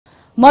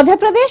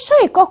मध्यप्रदेश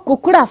एक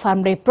कुकुड़ा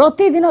फार्म रे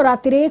प्रतिदिन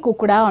राति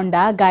कुकुड़ा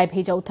अंडा गायब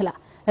हो जाउथला।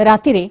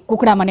 राति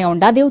कुकुड़ा माने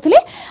अंडा देउथिले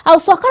आ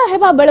सकाळ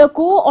हेबा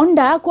बेलकू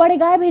अंडा कुआडे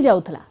गायब हो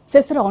जाउथला।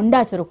 शेषर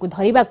अंडा चोर को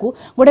धरिबाकू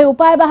गोटे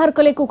उपाय बाहर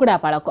कले कुकुड़ा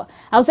पालक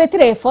आ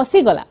सेथिरे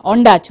फसी गला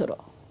अंडा चोर।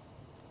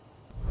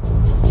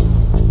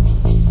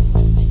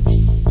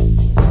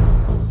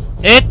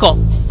 एक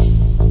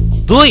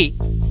दुई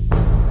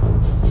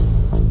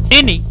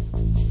तीन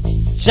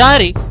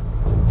चारि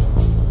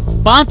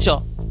पांच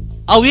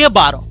आउ ये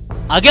 12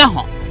 आज्ञा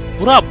हाँ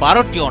पूरा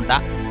 12टी अंडा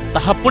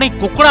ताहा पुणी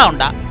कुकुड़ा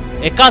अंडा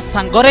एका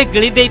सांगरे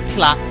गिली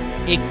देइथिला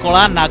एक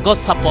कला नाग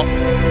साप।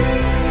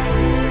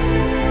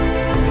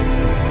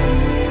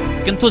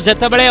 किंतु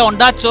जेतेबेले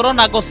अंडा चोर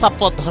नाग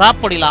साप धरा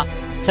पड़िला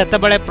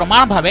सेतेबेले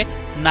प्रमाण भावे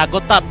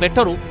नागता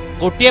पेटरू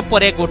गोटिए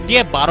परे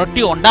गोटिए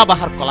 12टी अंडा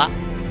बाहर कला।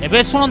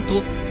 एबे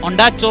शुणंतु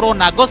अंडा चोर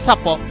नाग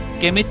साप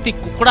केमिति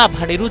कुकुड़ा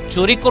भाड़ीरू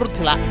चोरी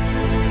करुथिला।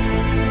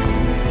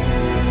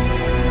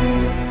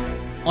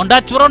 अंडा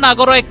चोर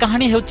नागर एक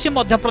कहानी हेउछि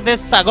मध्यप्रदेश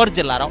सागर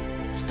जिलार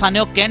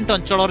स्थानीय केंट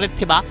अंचल रे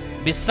थिबा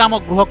विश्राम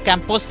गृह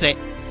कैंपस रे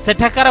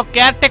सेठाकार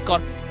केयरटेकर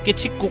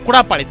किछि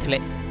कुकुड़ा पालिथिले।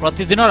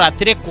 प्रतिदिन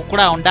राति रे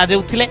कुकुड़ा अंडा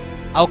देउथिले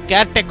आ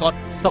केयरटेकर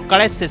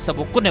सकाळे से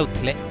सबु को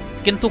नेउथिले।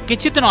 किंतु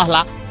किछि दिन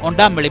हला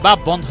अंडा मिलिबा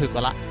बंद होई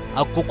गला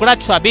आ कुकुड़ा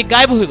छुआ भी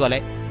गायब होई गले।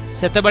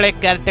 सेतेबेले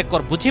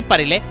केयरटेकर बुझी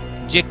पारिले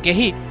जे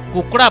केही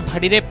कुकुड़ा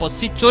भाड़ी रे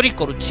पसी चोरी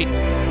करूछि।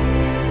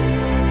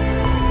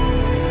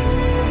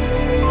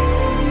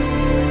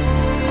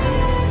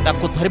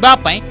 ताकू धरिबा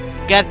पई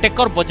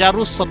केयरटेकर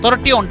बजारु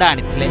 17टी अंडा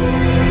आनिथिले।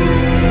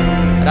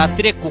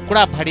 राति रे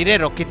कुकुड़ा भाड़ी रे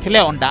रखिथिले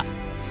अंडा।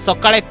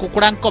 सकाळे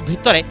कुकुड़ांको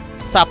भितरे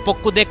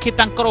सापकु देखि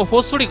तांकर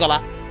होश उड़ी गला।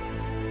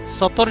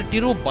 17टी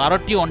रु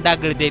 12टी अंडा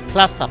गिଳି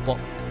देइथिला साप।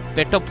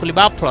 पेट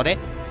फुलिबा फଳରେ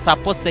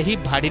साप सेही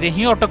भाड़ी रे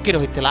ही अटकी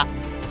रहिथिला।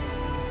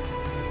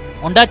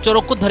 अंडा चोर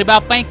को धरिबा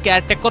पई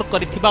केयरटेकर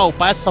करिथिबा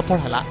उपाय सफल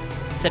हला।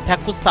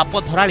 सेठाकु साप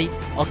धराली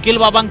वकील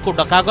बाबा को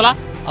डका गला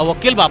आ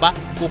वकील बाबा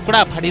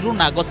कुकुड़ा भाड़ीरू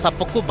नाग साप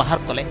को बाहर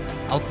कले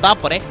आ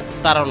तापरे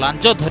तार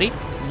लांज धरी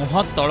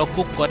मुह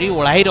तलकू करी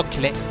ओढ़ाई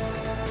रखिले।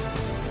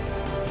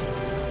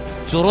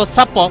 चोर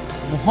साप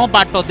मुह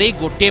बाट दे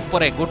गोटे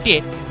परे गोटे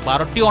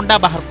 12टी अंडा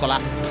बाहर कला।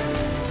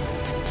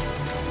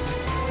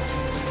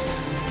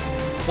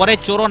 परे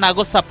चोर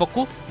नाग साप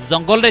को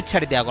जंगल रे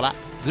छाड़ी दिया गला।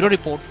 Bureau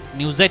report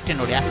news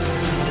 18 Odia.